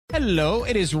Hello,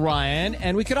 it is Ryan,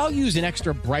 and we could all use an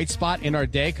extra bright spot in our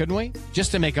day, couldn't we?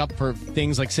 Just to make up for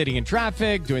things like sitting in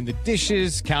traffic, doing the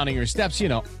dishes, counting your steps, you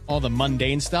know, all the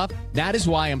mundane stuff. That is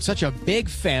why I'm such a big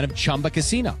fan of Chumba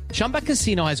Casino. Chumba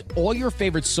Casino has all your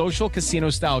favorite social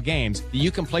casino-style games that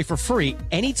you can play for free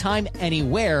anytime,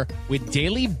 anywhere with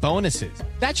daily bonuses.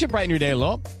 That should brighten your day a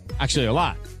little. Actually, a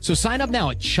lot. So sign up now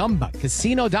at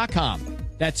ChumbaCasino.com.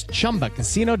 That's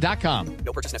ChumbaCasino.com.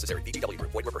 No purchase necessary. VGW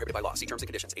Group. Void where prohibited by law. See terms and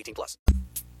conditions. 18 plus.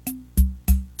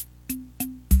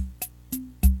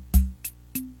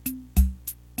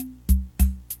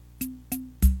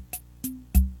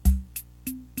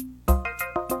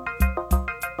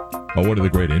 Oh, one of the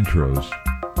great intros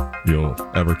you'll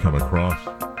ever come across.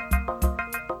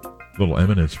 Little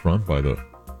Eminence Front by the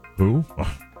Who.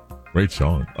 Oh, great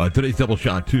song. Today's Double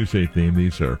Shot Tuesday theme.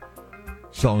 These are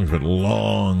songs with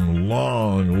long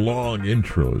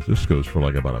intros. This goes for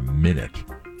like about a minute.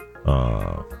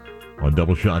 On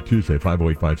Double Shot Tuesday,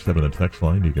 50857, the text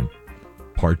line. You can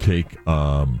partake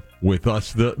with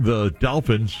us. The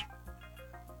Dolphins,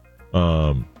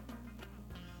 no,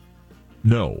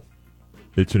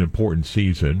 it's an important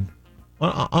season.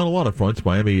 On a lot of fronts,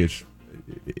 Miami is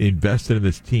invested in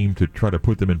this team to try to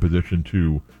put them in position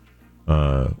to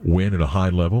win at a high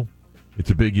level.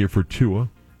 It's a big year for Tua.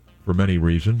 For many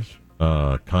reasons.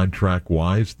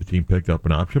 Contract-wise, the team picked up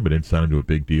an option, but didn't sign into a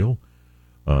big deal.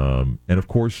 And, of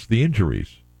course, the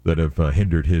injuries that have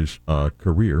hindered his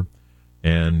career.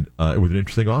 And it was an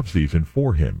interesting offseason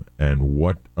for him. And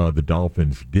what the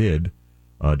Dolphins did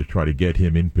to try to get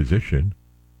him in position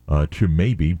to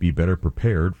maybe be better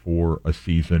prepared for a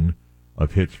season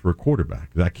of hits for a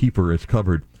quarterback. Zak Kefer has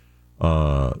covered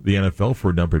the NFL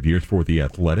for a number of years for The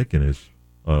Athletic and is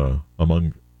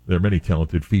among there are many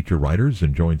talented feature writers,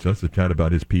 and joins us to chat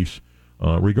about his piece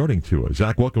regarding Tua.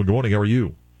 Zach, welcome. Good morning. How are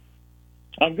you?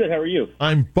 I'm good. How are you?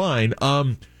 I'm fine.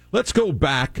 Let's go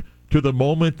back to the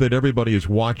moment that everybody is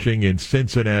watching in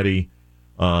Cincinnati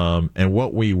and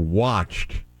what we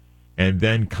watched and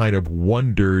then kind of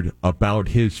wondered about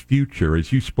his future.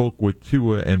 As you spoke with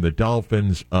Tua and the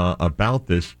Dolphins about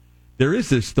this, there is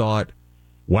this thought,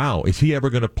 wow, is he ever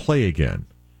going to play again?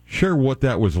 Share what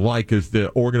that was like as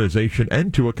the organization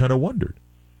and Tua kind of wondered.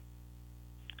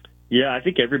 Yeah, I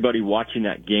think everybody watching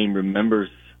that game remembers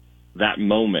that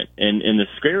moment. And the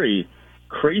scary,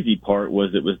 crazy part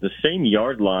was it was the same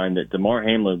yard line that DeMar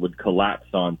Hamlin would collapse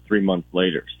on 3 months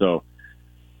later. So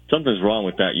something's wrong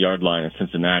with that yard line in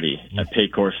Cincinnati at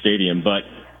Paycor Stadium. But,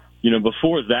 you know,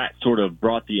 before that sort of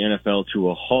brought the NFL to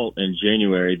a halt in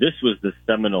January, this was the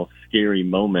seminal, scary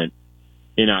moment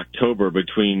in October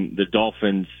between the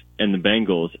Dolphins and the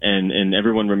Bengals, and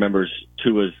everyone remembers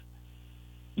Tua's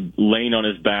laying on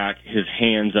his back, his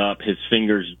hands up, his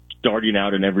fingers darting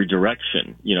out in every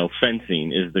direction. You know,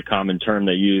 fencing is the common term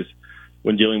they use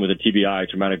when dealing with a TBI,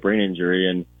 traumatic brain injury,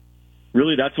 and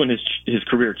really that's when his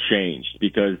career changed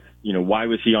because, you know, why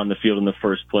was he on the field in the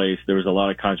first place? There was a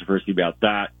lot of controversy about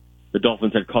that. The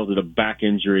Dolphins had called it a back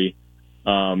injury.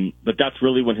 But that's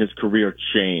really when his career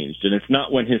changed. And it's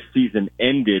not when his season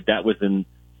ended. That was in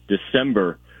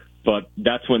December. But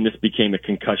that's when this became a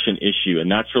concussion issue.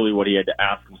 And that's really what he had to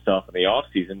ask himself in the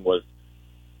offseason was,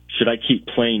 should I keep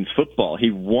playing football?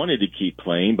 He wanted to keep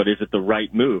playing, but is it the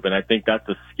right move? And I think that's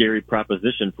a scary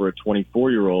proposition for a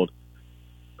 24-year-old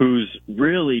who's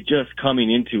really just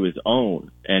coming into his own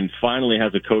and finally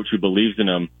has a coach who believes in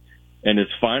him and is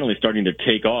finally starting to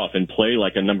take off and play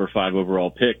like a number 5 overall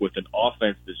pick with an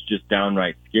offense that's just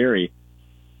downright scary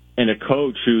and a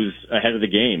coach who's ahead of the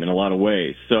game in a lot of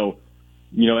ways. So,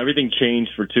 you know, everything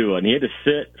changed for Tua, and he had to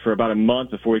sit for about a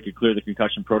month before he could clear the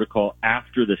concussion protocol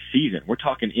after the season. We're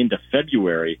talking into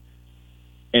February,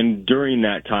 and during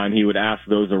that time, he would ask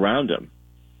those around him,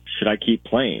 should I keep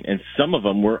playing? And some of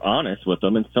them were honest with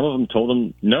him, and some of them told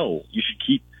him, no, you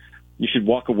should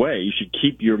walk away. You should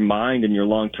keep your mind and your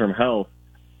long-term health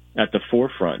at the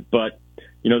forefront. But,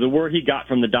 you know, the word he got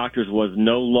from the doctors was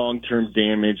no long-term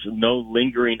damage, no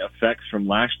lingering effects from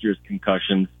last year's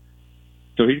concussions.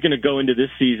 So he's going to go into this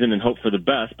season and hope for the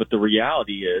best. But the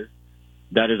reality is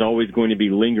that is always going to be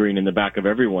lingering in the back of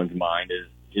everyone's mind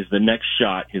is the next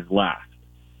shot his last.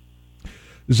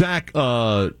 Zach,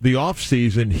 the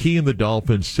offseason, he and the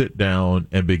Dolphins sit down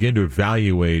and begin to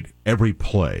evaluate every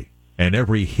play and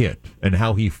every hit and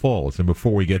how he falls. And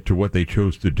before we get to what they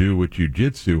chose to do with Jiu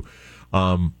Jitsu,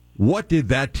 what did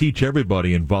that teach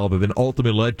everybody involved and then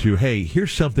ultimately led to, hey,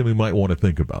 here's something we might want to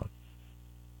think about?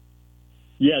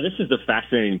 Yeah, this is the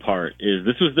fascinating part, is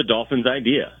this was the Dolphins'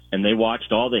 idea, and they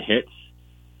watched all the hits,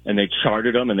 and they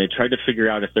charted them, and they tried to figure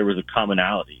out if there was a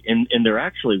commonality. And there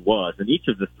actually was. In each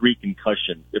of the 3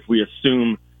 concussions, if we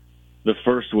assume The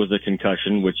first was a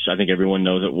concussion, which I think everyone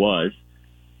knows it was.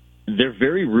 They're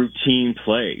very routine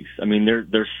plays. I mean,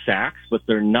 they're sacks, but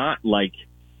they're not like,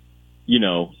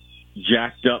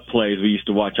 jacked up plays we used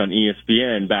to watch on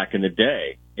ESPN back in the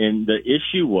day. And the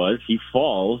issue was he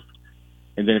falls,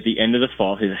 and then at the end of the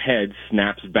fall, his head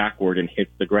snaps backward and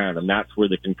hits the ground, and that's where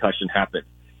the concussion happens.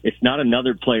 It's not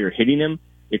another player hitting him.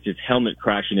 It's his helmet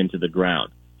crashing into the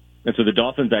ground. And so the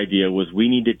Dolphins' idea was, we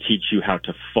need to teach you how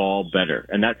to fall better.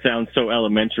 And that sounds so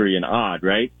elementary and odd,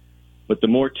 right? But the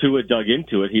more Tua dug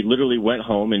into it, he literally went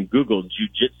home and Googled Jiu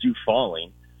Jitsu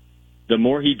falling. The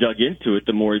more he dug into it,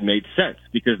 the more it made sense,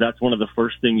 because that's one of the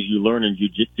first things you learn in Jiu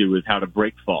Jitsu is how to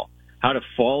break fall, how to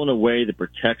fall in a way that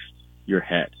protects your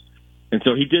head. And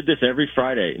so he did this every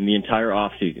Friday in the entire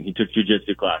off season. He took Jiu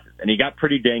Jitsu classes, and he got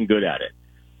pretty dang good at it.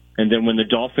 And then when the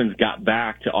Dolphins got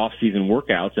back to off-season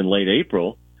workouts in late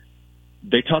April,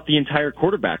 they taught the entire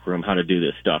quarterback room how to do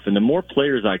this stuff. And the more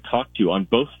players I talked to on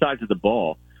both sides of the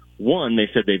ball, one, they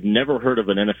said they've never heard of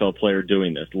an NFL player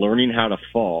doing this, learning how to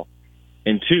fall.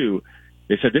 And two,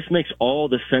 they said this makes all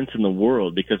the sense in the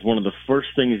world, because one of the first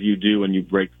things you do when you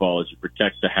break fall is you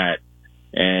protect the head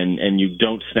and you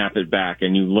don't snap it back,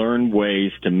 and you learn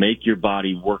ways to make your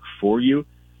body work for you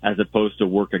as opposed to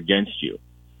work against you.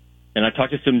 And I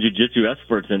talked to some jiu-jitsu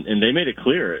experts, and they made it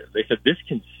clear. They said this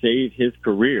can save his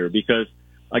career because,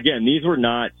 again, these were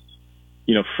not,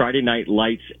 Friday Night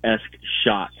Lights-esque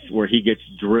shots where he gets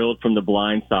drilled from the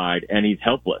blind side and he's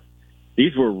helpless.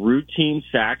 These were routine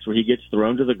sacks where he gets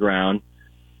thrown to the ground,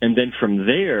 and then from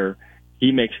there,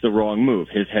 he makes the wrong move.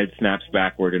 His head snaps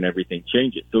backward and everything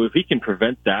changes. So if he can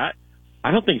prevent that,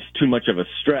 I don't think it's too much of a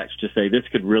stretch to say this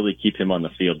could really keep him on the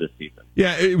field this season.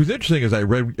 Yeah, it was interesting as I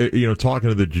read, talking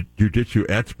to the jiu-jitsu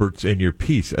experts in your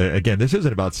piece. Again, this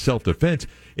isn't about self-defense.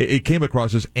 It came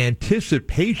across as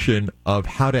anticipation of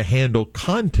how to handle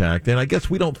contact. And I guess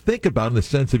we don't think about it in the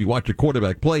sense if you watch a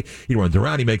quarterback play, he runs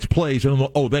around, he makes plays, and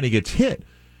then he gets hit.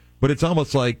 But it's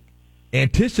almost like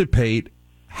anticipate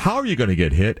how are you going to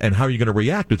get hit and how are you going to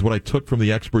react is what I took from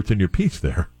the experts in your piece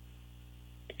there.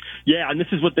 Yeah, and this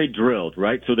is what they drilled,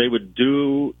 right? So they would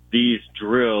do these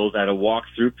drills at a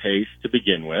walk-through pace to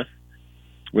begin with,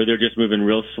 where they're just moving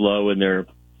real slow and they're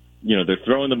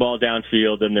throwing the ball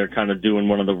downfield and they're kind of doing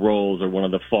one of the rolls or one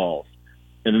of the falls.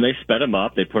 And then they sped them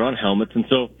up, they put on helmets, and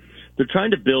so they're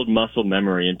trying to build muscle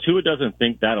memory. And Tua doesn't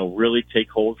think that'll really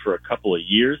take hold for a couple of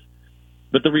years.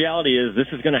 But the reality is this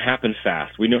is going to happen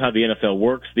fast. We know how the NFL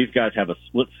works. These guys have a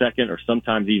split second or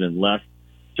sometimes even less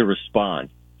to respond.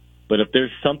 But if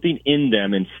there's something in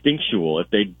them instinctual, if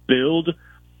they build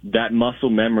that muscle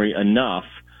memory enough,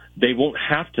 they won't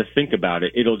have to think about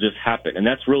it. It'll just happen. And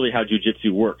that's really how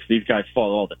jiu-jitsu works. These guys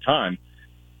fall all the time,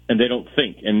 and they don't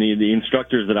think. And the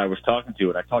instructors that I was talking to,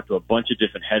 and I talked to a bunch of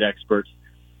different head experts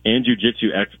and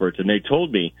jiu-jitsu experts, and they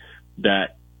told me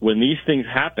that when these things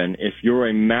happen, if you're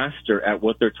a master at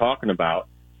what they're talking about,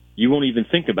 you won't even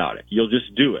think about it. You'll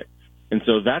just do it. And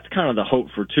so that's kind of the hope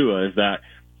for Tua, is that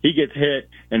he gets hit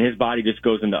and his body just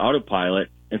goes into autopilot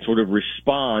and sort of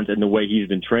responds in the way he's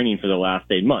been training for the last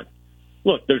 8 months.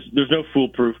 Look, there's no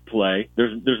foolproof play.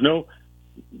 There's no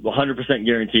 100%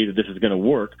 guarantee that this is going to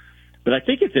work. But I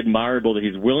think it's admirable that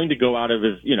he's willing to go out of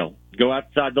his, go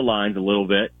outside the lines a little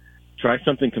bit, try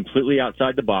something completely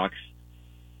outside the box,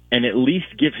 and at least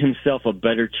give himself a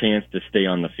better chance to stay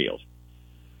on the field.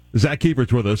 Zak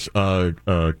Kefer's with us,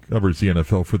 covers the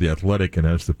NFL for The Athletic and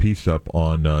has the piece up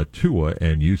on Tua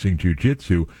and using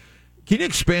jiu-jitsu. Can you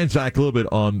expand, Zach, a little bit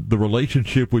on the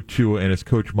relationship with Tua and his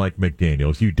coach Mike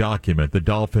McDaniels? You document the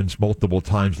Dolphins multiple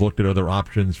times looked at other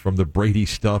options from the Brady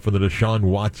stuff and the Deshaun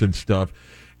Watson stuff,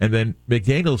 and then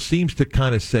McDaniels seems to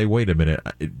kind of say, wait a minute,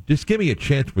 just give me a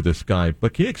chance with this guy.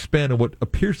 But can you expand on what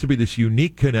appears to be this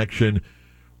unique connection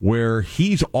where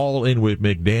he's all in with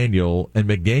McDaniel, and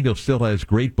McDaniel still has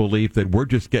great belief that we're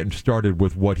just getting started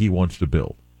with what he wants to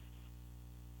build?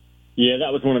 Yeah,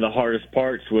 that was one of the hardest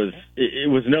parts. It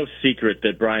was no secret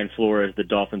that Brian Flores, the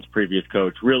Dolphins' previous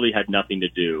coach, really had nothing to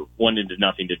do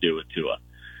with Tua.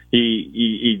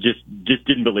 He just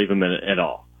didn't believe him at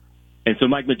all. And so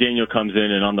Mike McDaniel comes in,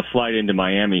 and on the flight into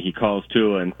Miami, he calls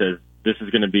Tua and says, this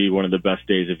is going to be one of the best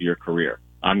days of your career.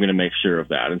 I'm going to make sure of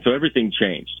that. And so everything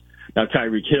changed. Now,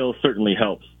 Tyreek Hill certainly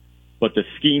helps, but the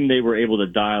scheme they were able to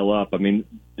dial up, I mean,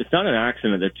 it's not an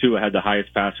accident that Tua had the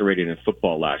highest passer rating in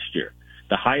football last year,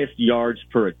 the highest yards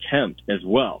per attempt as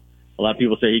well. A lot of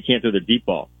people say he can't throw the deep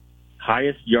ball.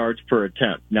 Highest yards per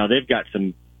attempt. Now, they've got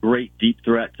some great deep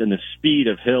threats, and the speed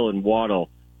of Hill and Waddle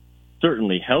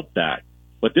certainly helped that.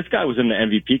 But this guy was in the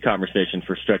MVP conversation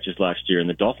for stretches last year, and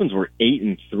the Dolphins were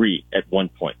 8-3 at one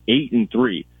point,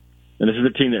 8-3. And this is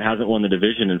a team that hasn't won the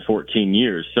division in 14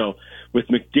 years. So with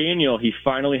McDaniel, he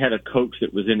finally had a coach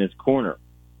that was in his corner.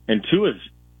 And Tua's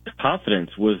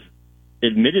confidence was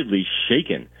admittedly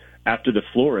shaken after the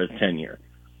Flores tenure.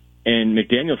 And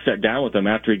McDaniel sat down with him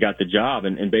after he got the job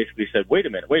and basically said, wait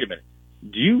a minute.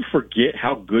 Do you forget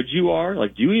how good you are?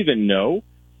 Like, do you even know?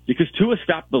 Because Tua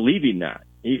stopped believing that.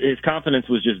 His confidence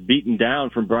was just beaten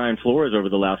down from Brian Flores over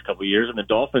the last couple of years, and the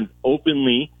Dolphins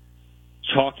openly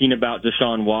talking about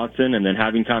Deshaun Watson and then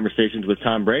having conversations with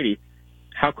Tom Brady.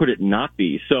 How could it not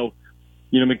be? So,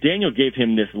 McDaniel gave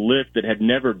him this lift that had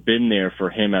never been there for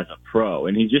him as a pro,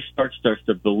 and he just starts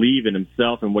to believe in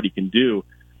himself and what he can do.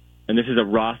 And this is a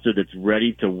roster that's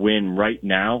ready to win right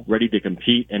now, ready to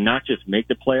compete, and not just make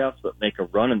the playoffs, but make a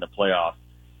run in the playoffs.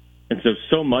 And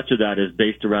so much of that is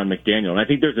based around McDaniel. And I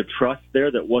think there's a trust there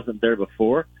that wasn't there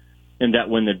before, and that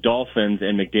when the Dolphins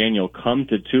and McDaniel come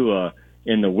to Tua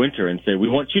in the winter and say, we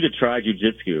want you to try Jiu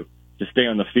Jitsu to stay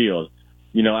on the field.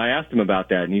 I asked him about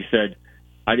that, and he said,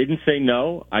 I didn't say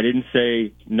no. I didn't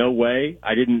say no way.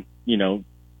 I didn't,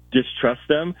 distrust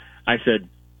them. I said,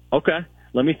 okay,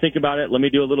 let me think about it. Let me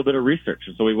do a little bit of research.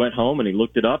 And so he went home and he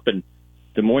looked it up, and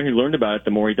the more he learned about it,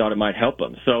 the more he thought it might help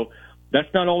him. So that's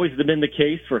not always been the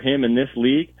case for him in this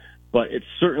league, but it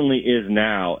certainly is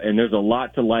now. And there's a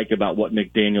lot to like about what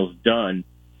McDaniel's done,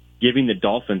 giving the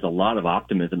Dolphins a lot of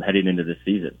optimism heading into this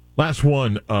season. Last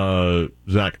one,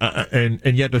 Zach.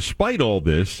 And yet, despite all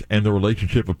this and the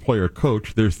relationship of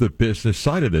player-coach, there's the business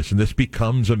side of this. And this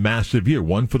becomes a massive year.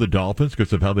 One for the Dolphins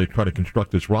because of how they try to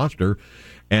construct this roster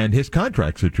and his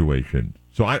contract situation.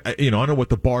 So, I know what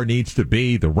the bar needs to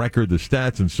be, the record, the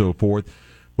stats, and so forth.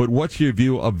 But what's your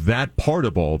view of that part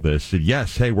of all this? And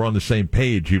yes, hey, we're on the same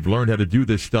page. You've learned how to do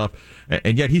this stuff.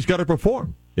 And yet he's got to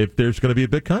perform if there's going to be a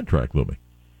big contract looming.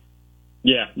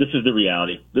 Yeah, this is the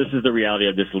reality. This is the reality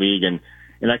of this league. And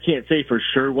I can't say for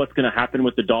sure what's going to happen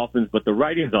with the Dolphins, but the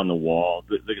writing's on the wall.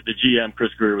 The GM,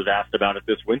 Chris Greer, was asked about it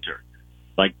this winter.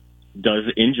 Like, does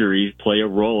injuries play a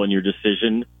role in your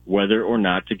decision whether or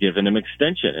not to give him an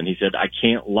extension? And he said, I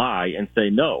can't lie and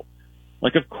say no.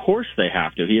 Like, of course they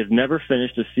have to. He has never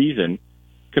finished a season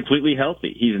completely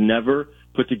healthy. He's never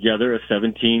put together a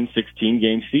 17,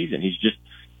 16-game season. He's just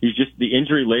the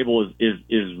injury label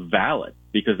is valid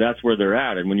because that's where they're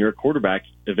at. And when you're a quarterback,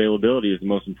 availability is the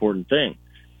most important thing.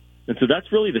 And so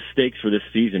that's really the stakes for this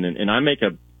season. And I make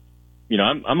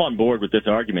I'm on board with this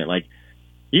argument. Like,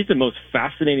 he's the most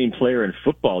fascinating player in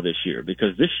football this year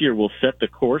because this year will set the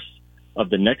course of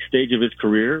the next stage of his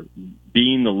career,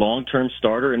 being the long-term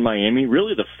starter in Miami,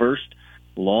 really the first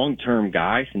long-term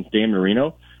guy since Dan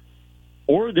Marino.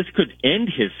 Or this could end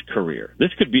his career.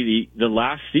 This could be the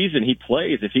last season he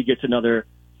plays if he gets another,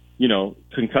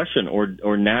 concussion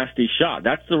or nasty shot.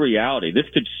 That's the reality. This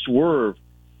could swerve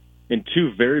in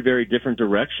two very, very different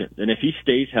directions. And if he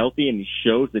stays healthy and he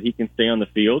shows that he can stay on the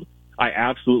field, I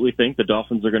absolutely think the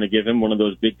Dolphins are going to give him one of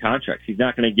those big contracts. He's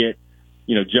not going to get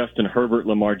Justin Herbert,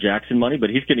 Lamar Jackson money, but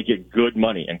he's going to get good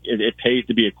money, and it pays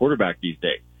to be a quarterback these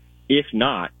days. If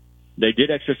not, they did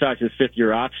exercise his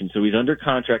fifth-year option, so he's under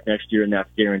contract next year, and that's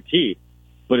guaranteed.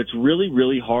 But it's really,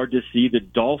 really hard to see the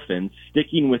Dolphins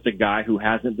sticking with a guy who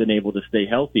hasn't been able to stay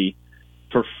healthy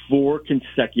for 4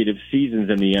 consecutive seasons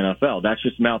in the NFL. That's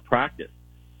just malpractice.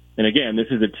 And again, this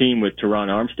is a team with Teron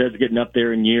Armstead's getting up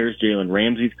there in years. Jalen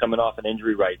Ramsey's coming off an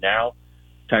injury right now.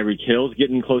 Tyreek Hill's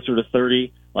getting closer to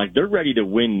 30. Like, they're ready to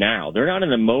win now. They're not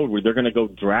in a mode where they're going to go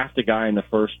draft a guy in the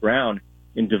first round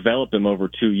and develop him over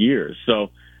 2 years. So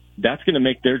that's going to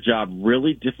make their job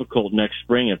really difficult next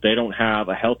spring if they don't have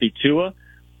a healthy Tua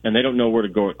and they don't know where to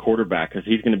go at quarterback because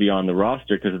he's going to be on the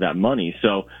roster because of that money.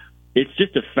 So it's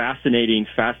just a fascinating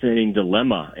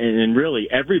dilemma. And really,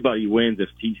 everybody wins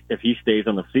if he stays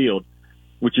on the field,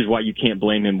 which is why you can't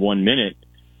blame him 1 minute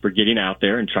for getting out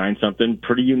there and trying something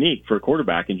pretty unique for a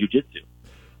quarterback in jiu-jitsu.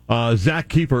 Zak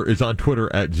Kefer is on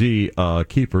Twitter at Kefer,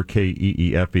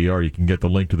 Keefer. You can get the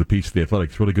link to the piece of The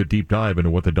Athletics. Really good deep dive into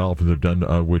what the Dolphins have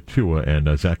done with Tua,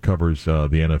 and Zach covers the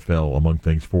NFL, among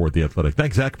things, for The Athletic.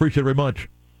 Thanks, Zach. Appreciate it very much.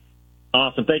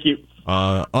 Awesome. Thank you.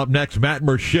 Up next, Matt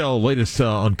Murschel, latest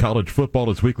on college football.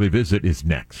 His weekly visit is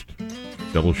next.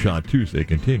 Double Shot Tuesday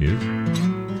continues.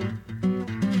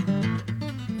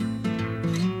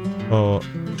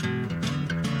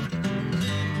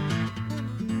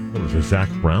 It was a Zach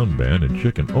Brown Band and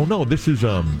Chicken. Oh, no, this is,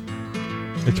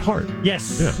 it's Heart.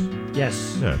 Yes. Yeah.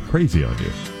 Yes. Yeah, Crazy on You.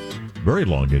 Very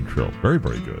long intro. Very,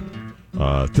 very good.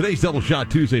 Today's Double Shot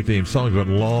Tuesday theme songs about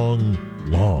long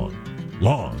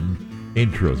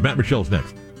intros. Matt Michelle's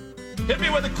next. Hit me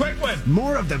with a quick one.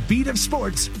 More of the beat of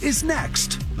sports is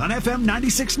next on FM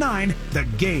 96.9, The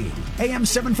Game, AM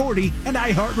 740, and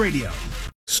iHeartRadio.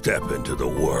 Step into the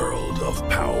world of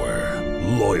power,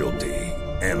 loyalty,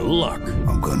 and luck.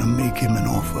 I'm gonna make him an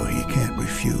offer he can't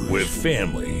refuse. With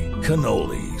family,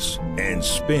 cannolis, and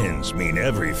spins mean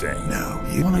everything. Now,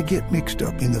 you wanna get mixed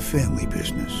up in the family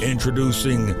business.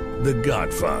 Introducing The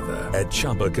Godfather at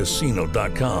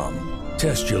ChumbaCasino.com.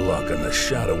 Test your luck in the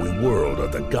shadowy world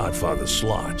of The Godfather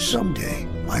slot. Someday,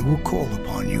 I will call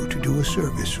upon you to do a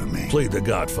service for me. Play The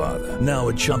Godfather, now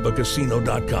at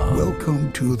ChumbaCasino.com.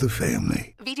 Welcome to the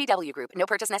family. VGW Group. No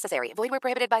purchase necessary. Void where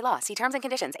prohibited by law. See terms and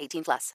conditions. 18+.